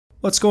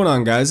What's going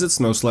on, guys? It's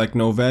NoSlack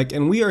Novak,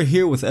 and we are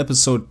here with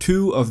episode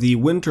 2 of the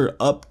winter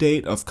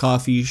update of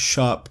Coffee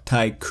Shop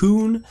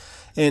Tycoon.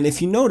 And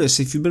if you notice,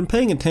 if you've been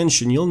paying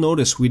attention, you'll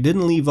notice we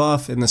didn't leave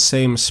off in the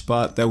same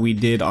spot that we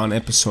did on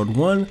episode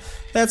 1.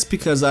 That's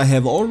because I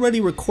have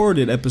already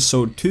recorded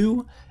episode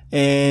 2,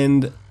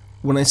 and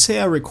when I say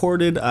I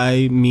recorded,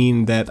 I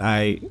mean that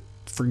I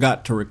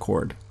forgot to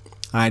record.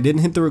 I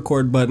didn't hit the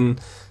record button,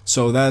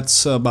 so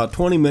that's about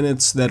 20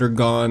 minutes that are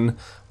gone.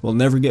 We'll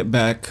never get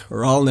back,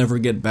 or I'll never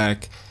get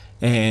back,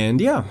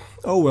 and yeah,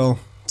 oh well,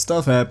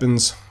 stuff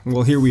happens.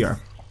 Well, here we are.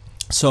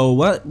 So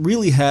what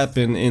really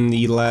happened in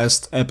the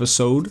last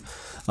episode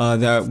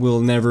that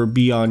will never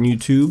be on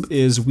YouTube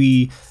is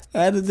we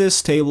added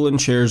this table and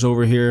chairs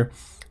over here.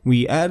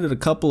 We added a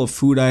couple of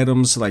food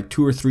items, like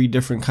 2 or 3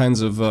 different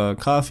kinds of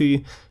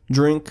coffee,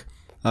 drink.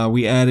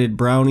 We added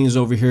brownies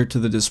over here to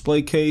the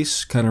display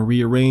case, kind of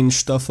rearranged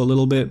stuff a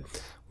little bit.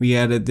 We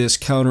added this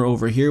counter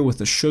over here with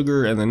the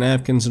sugar and the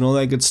napkins and all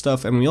that good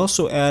stuff, and we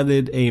also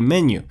added a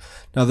menu.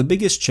 Now the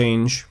biggest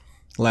change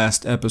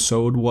last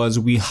episode was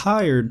we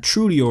hired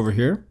Trudy over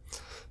here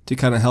to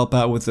kind of help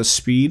out with the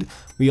speed.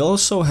 We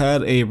also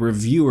had a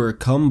reviewer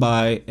come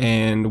by,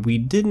 and we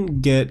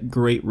didn't get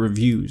great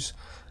reviews.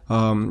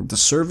 The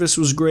service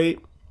was great.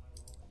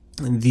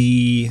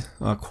 The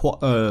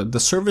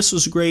service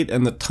was great,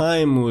 and the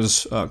time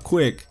was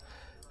quick.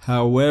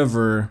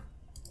 However,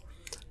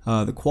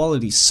 the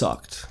quality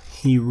sucked.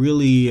 He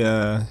really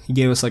he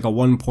gave us like a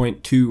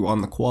 1.2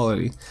 on the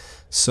quality.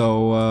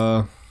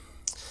 So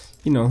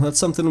you know, that's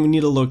something we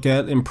need to look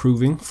at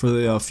improving for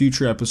the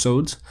future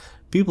episodes.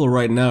 People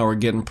right now are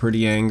getting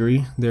pretty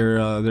angry.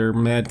 They're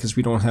mad because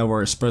we don't have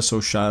our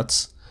espresso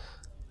shots.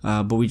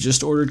 But we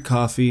just ordered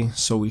coffee,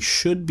 so we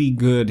should be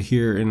good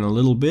here in a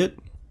little bit.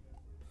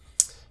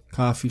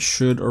 Coffee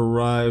should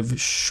arrive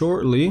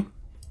shortly.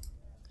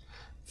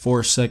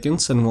 4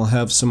 seconds, and we'll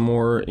have some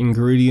more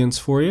ingredients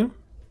for you.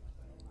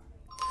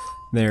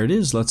 There it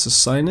is. Let's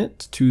assign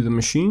it to the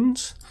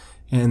machines,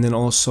 and then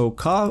also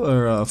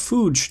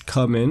food should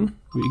come in.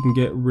 We can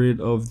get rid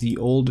of the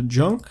old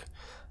junk,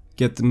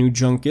 get the new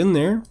junk in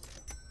there,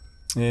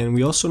 and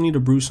we also need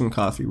to brew some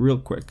coffee real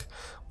quick.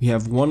 We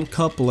have 1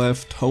 cup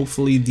left.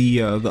 Hopefully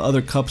the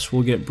other cups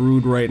will get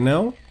brewed right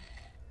now.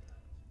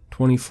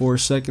 24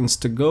 seconds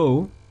to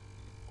go.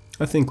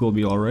 I think we'll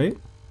be all right.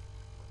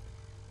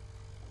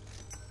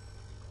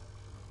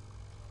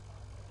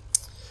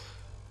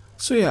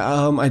 So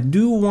yeah, I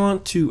do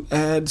want to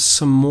add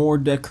some more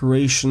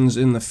decorations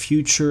in the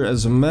future.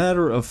 As a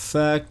matter of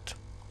fact,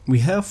 we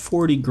have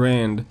 40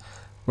 grand.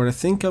 What I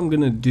think I'm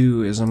gonna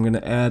do is I'm gonna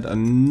add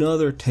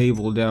another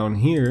table down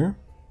here.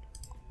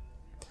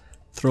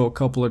 Throw a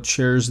couple of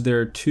chairs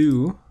there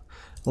too.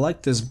 I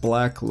like this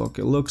black look.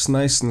 It looks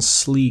nice and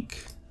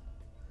sleek.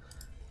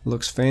 It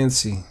looks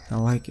fancy. I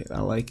like it.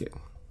 I like it.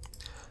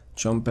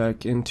 Jump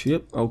back into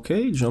it.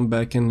 Okay, jump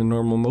back into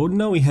normal mode.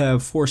 Now we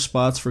have 4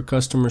 spots for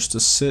customers to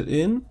sit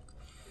in.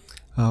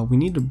 We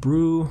need to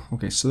brew.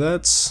 Okay, so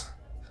that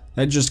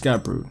just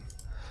got brewed,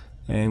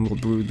 and we'll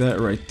brew that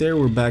right there.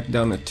 We're back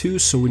down to 2,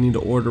 so we need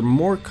to order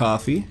more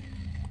coffee.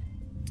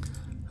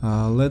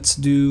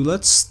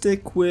 Let's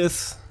stick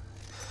with,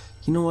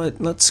 you know what?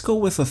 Let's go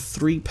with a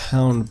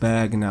 3-pound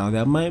bag now.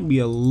 That might be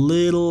a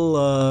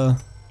little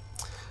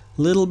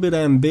bit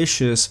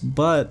ambitious,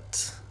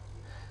 but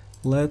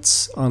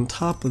let's, on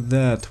top of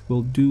that,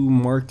 we'll do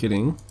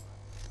marketing.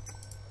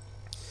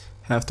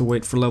 Have to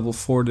wait for level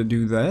 4 to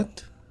do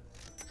that.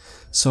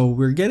 So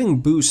we're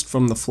getting boost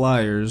from the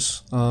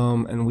flyers,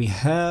 and we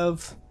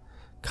have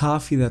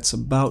coffee that's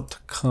about to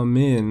come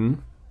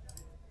in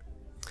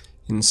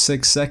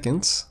 6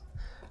 seconds.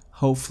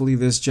 Hopefully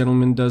this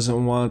gentleman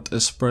doesn't want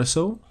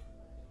espresso.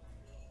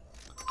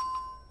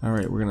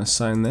 Alright, we're gonna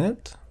sign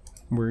that.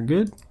 We're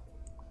good.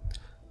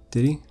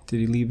 Did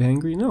he leave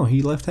angry? No,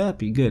 he left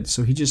happy. Good.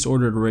 So he just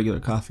ordered a regular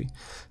coffee.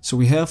 So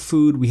we have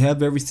food, we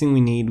have everything we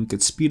need. We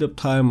could speed up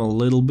time a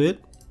little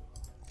bit,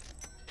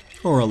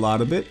 or a lot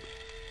of it.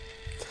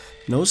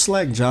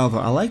 NoSlack Java.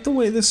 I like the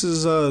way this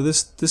is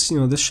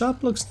this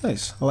shop looks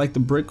nice. I like the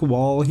brick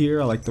wall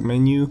here. I like the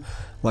menu.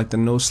 I like the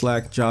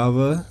NoSlack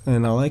Java,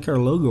 and I like our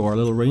logo, our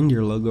little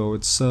reindeer logo.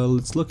 It's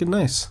looking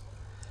nice.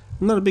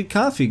 I'm not a big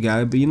coffee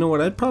guy, but you know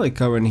what? I'd probably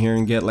come in here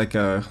and get like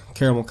a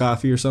caramel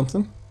coffee or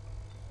something.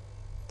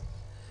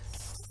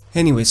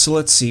 Anyway, so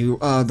let's see.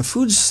 The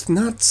food's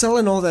not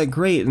selling all that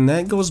great, and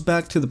that goes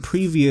back to the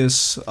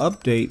previous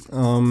update.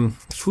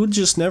 Food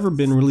just never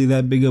been really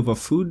that big of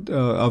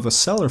a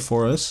seller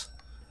for us.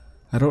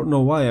 I don't know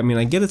why. I mean,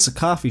 I get it's a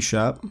coffee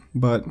shop,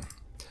 but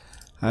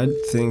I'd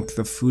think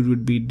the food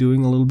would be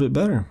doing a little bit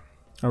better.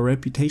 Our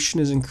reputation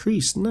has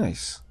increased.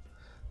 Nice.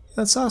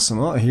 That's awesome.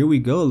 Oh, here we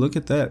go. Look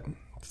at that.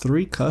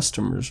 3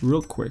 customers,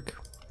 real quick.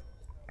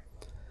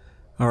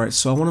 Alright,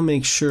 so I want to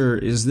make sure,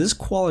 is this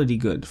quality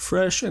good?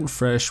 Fresh and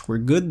fresh, we're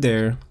good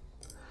there.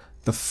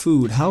 The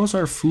food, how's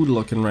our food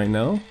looking right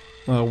now?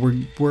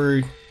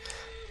 We're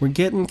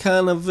getting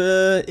kind of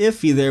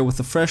iffy there with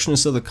the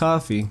freshness of the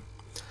coffee.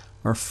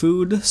 Our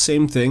food,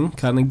 same thing,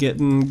 kind of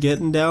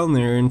getting down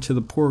there into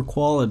the poor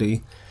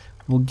quality.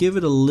 We'll give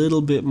it a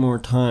little bit more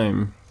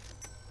time.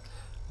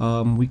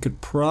 We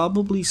could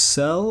probably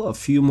sell a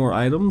few more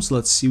items.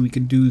 Let's see, we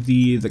could do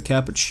the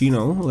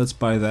cappuccino. Let's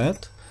buy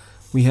that.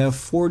 We have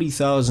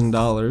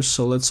 $40,000,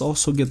 so let's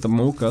also get the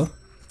mocha.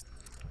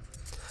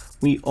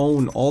 We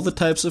own all the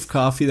types of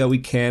coffee that we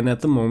can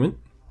at the moment.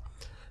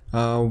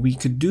 We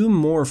could do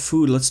more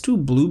food. Let's do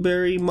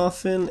blueberry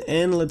muffin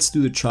and let's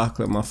do the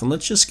chocolate muffin.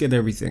 Let's just get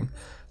everything.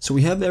 So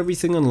we have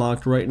everything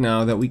unlocked right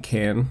now that we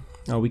can.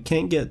 We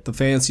can't get the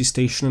fancy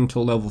station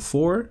until level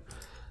 4.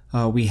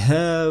 We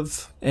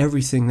have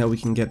everything that we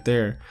can get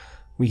there.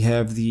 We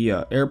have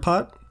the air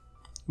pot.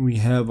 We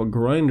have a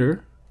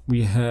grinder.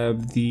 We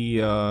have the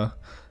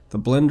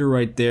blender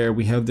right there.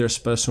 We have their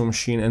espresso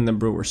machine and the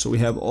brewer. So we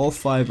have all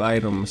 5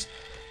 items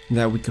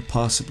that we could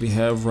possibly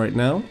have right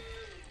now.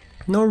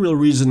 No real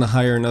reason to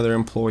hire another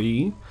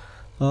employee.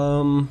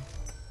 Can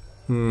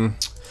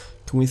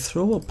we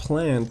throw a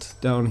plant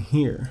down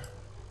here?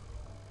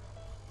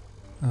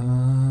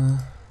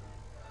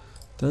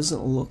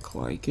 Doesn't look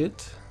like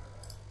it.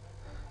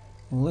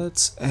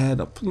 Let's add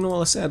a,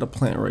 let's add a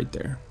plant right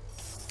there.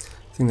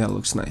 I think that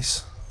looks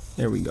nice.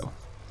 There we go.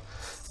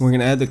 We're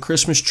gonna add the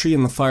Christmas tree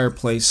in the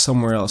fireplace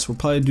somewhere else. We'll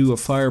probably do a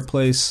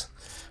fireplace.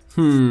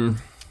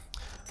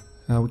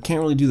 We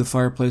can't really do the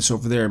fireplace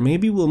over there.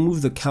 Maybe we'll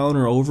move the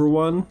counter over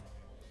one,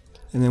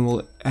 and then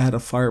we'll add a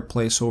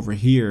fireplace over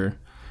here,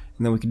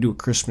 and then we can do a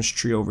Christmas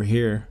tree over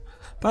here.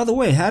 By the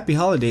way, happy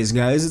holidays,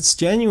 guys. It's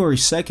January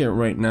 2nd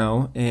right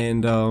now,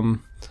 and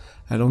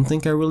I don't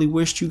think I really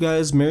wished you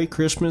guys Merry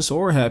Christmas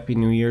or Happy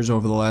New Year's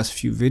over the last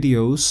few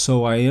videos,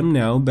 so I am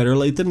now. Better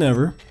late than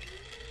never.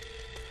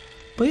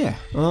 But yeah,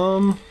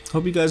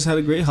 hope you guys had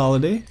a great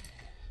holiday.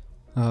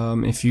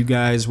 If you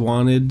guys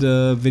wanted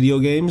video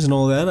games and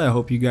all that, I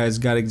hope you guys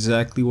got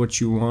exactly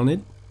what you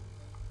wanted.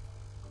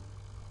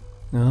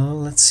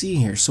 Let's see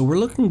here. So we're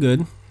looking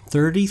good.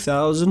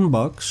 30,000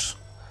 bucks.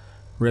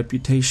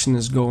 Reputation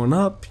is going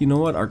up. You know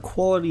what? Our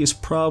quality is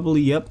probably,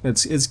 yep,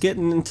 it's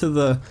getting into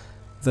the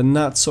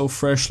not so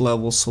fresh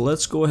level. So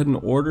let's go ahead and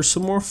order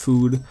some more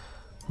food.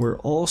 We're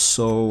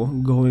also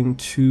going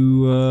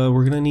to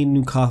we're gonna need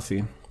new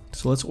coffee.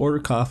 So let's order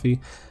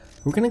coffee.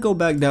 We're gonna go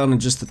back down to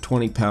just the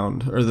 20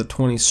 pound or the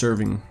 20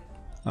 serving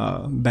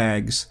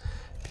bags,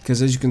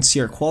 because as you can see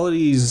our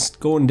quality is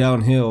going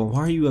downhill. Why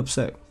are you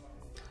upset?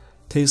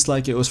 Tastes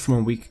like it was from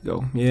a week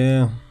ago.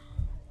 Yeah,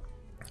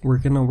 we're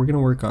gonna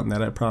work on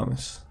that, I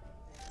promise.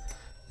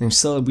 And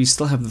we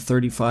still have the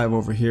 35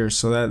 over here,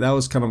 so that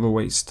was kind of a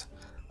waste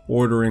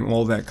ordering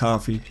all that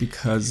coffee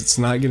because it's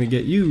not gonna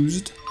get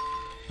used.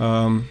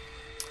 So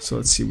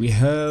let's see, we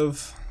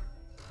have.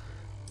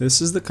 This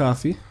is the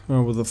coffee.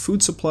 Well, the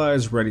food supply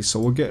is ready,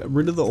 so we'll get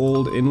rid of the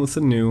old, in with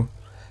the new.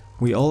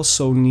 We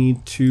also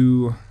need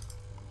to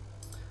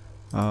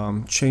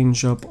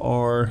change up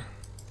our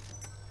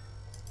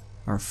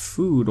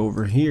food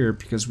over here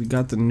because we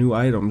got the new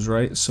items,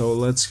 right? So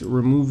let's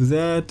remove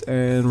that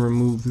and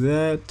remove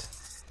that.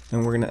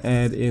 And we're going to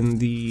add in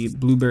the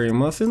blueberry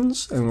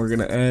muffins, and we're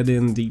going to add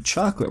in the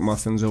chocolate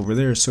muffins over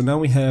there. So now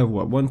we have,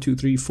 what, 1, 2,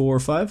 3, 4,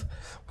 5?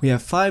 We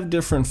have 5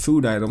 different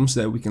food items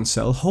that we can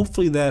sell.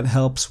 Hopefully that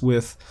helps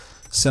with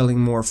selling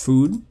more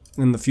food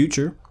in the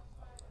future.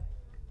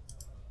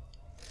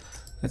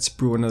 Let's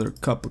brew another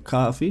cup of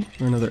coffee,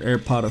 or another air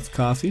pot of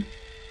coffee.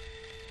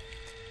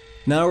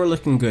 Now we're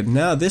looking good.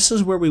 Now this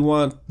is where we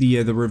want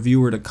the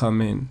reviewer to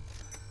come in.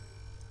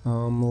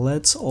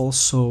 Let's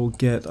also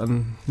get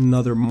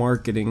another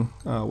marketing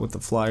with the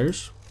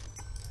flyers.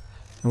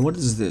 And what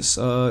is this?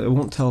 It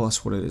won't tell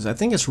us what it is. I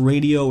think it's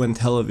radio and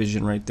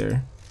television right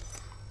there.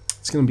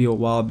 It's gonna be a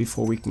while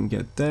before we can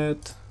get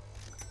that.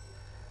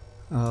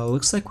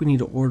 Looks like we need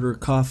to order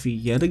coffee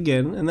yet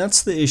again, and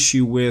that's the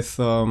issue with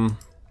it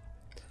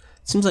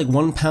seems like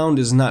 1 pound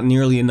is not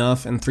nearly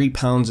enough and 3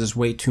 pounds is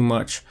way too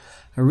much.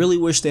 I really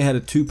wish they had a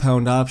 2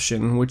 pound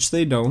option, which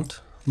they don't,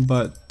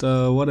 but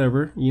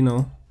whatever, you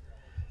know.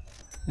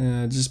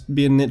 Just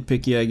being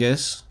nitpicky, I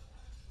guess.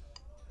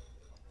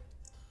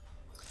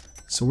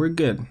 So we're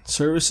good.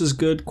 Service is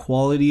good.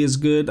 Quality is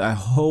good. I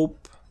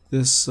hope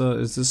this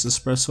is this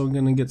espresso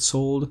gonna get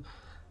sold.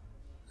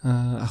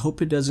 I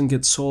hope it doesn't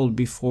get sold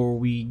before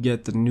we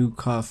get the new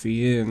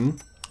coffee in.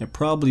 It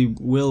probably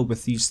will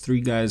with these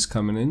 3 guys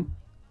coming in.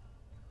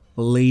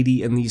 A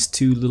lady and these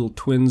 2 little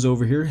twins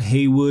over here,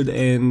 Haywood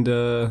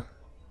and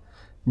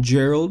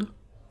Gerald.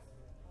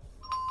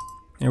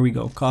 There we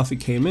go. Coffee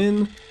came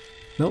in.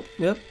 Nope,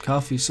 yep,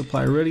 coffee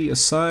supply ready,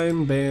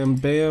 assign, bam,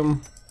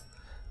 bam.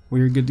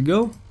 We're good to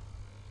go.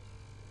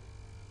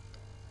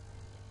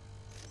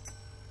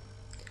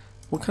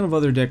 What kind of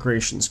other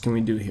decorations can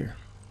we do here?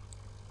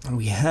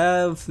 We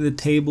have the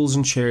tables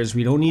and chairs.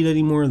 We don't need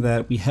any more of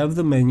that. We have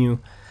the menu.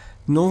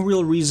 No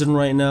real reason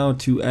right now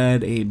to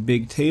add a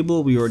big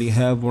table. We already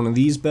have one of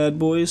these bad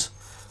boys.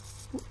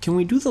 Can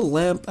we do the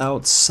lamp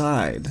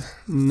outside?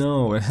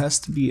 No, it has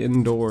to be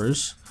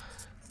indoors.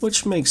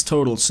 Which makes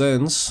total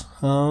sense.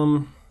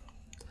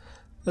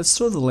 Let's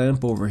throw the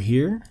lamp over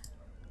here.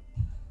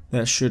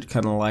 That should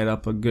kind of light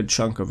up a good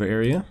chunk of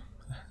area,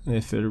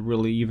 if it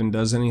really even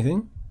does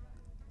anything.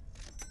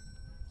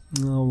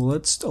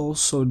 Let's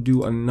also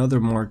do another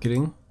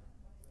marketing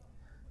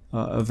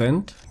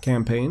event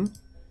campaign.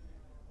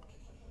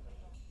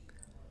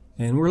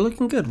 And we're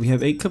looking good. We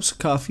have 8 cups of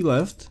coffee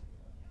left.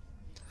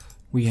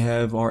 We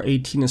have our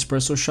 18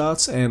 espresso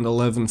shots and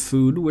 11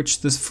 food,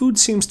 which this food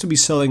seems to be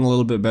selling a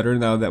little bit better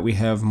now that we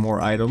have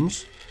more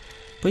items.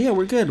 But yeah,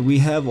 we're good. We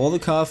have all the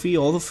coffee,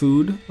 all the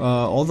food,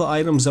 all the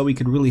items that we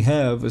could really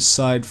have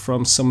aside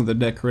from some of the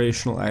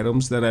decorational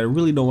items that I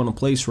really don't want to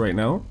place right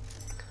now.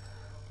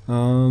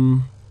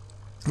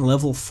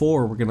 Level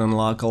 4, we're going to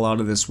unlock a lot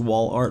of this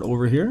wall art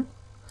over here.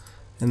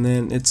 And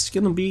then it's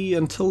going to be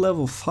until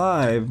level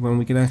 5 when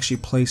we can actually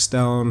place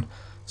down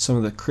some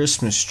of the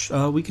Christmas.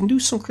 We can do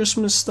some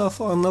Christmas stuff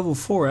on level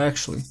 4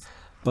 actually.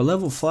 But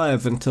level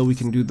 5 until we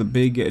can do the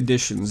big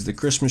additions, the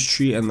Christmas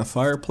tree and the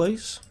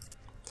fireplace.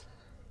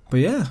 But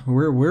yeah,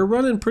 we're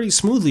running pretty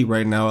smoothly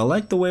right now. I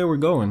like the way we're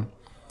going.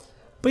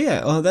 But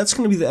yeah, that's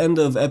going to be the end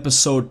of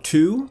episode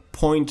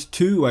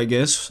 2.2, I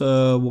guess.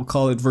 We'll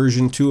call it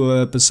version 2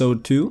 of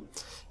episode 2.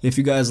 If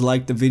you guys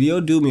liked the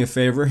video, do me a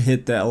favor,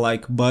 hit that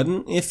like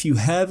button. If you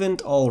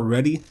haven't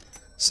already,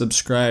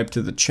 subscribe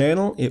to the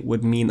channel. It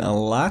would mean a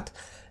lot.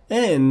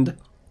 And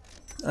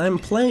I'm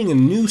playing a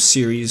new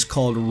series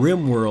called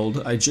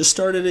RimWorld. I just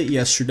started it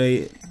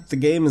yesterday. The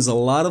game is a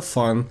lot of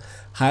fun.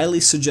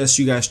 Highly suggest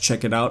you guys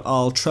check it out.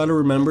 I'll try to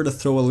remember to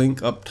throw a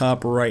link up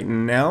top right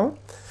now.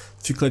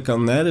 If you click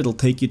on that, it'll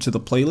take you to the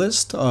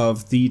playlist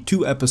of the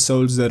 2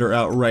 episodes that are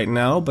out right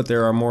now, but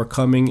there are more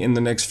coming in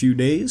the next few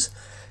days.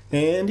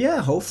 And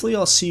yeah, hopefully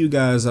I'll see you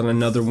guys on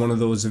another one of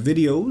those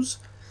videos.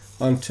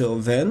 Until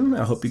then,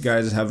 I hope you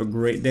guys have a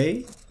great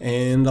day,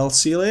 and I'll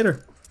see you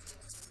later.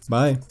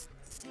 Bye.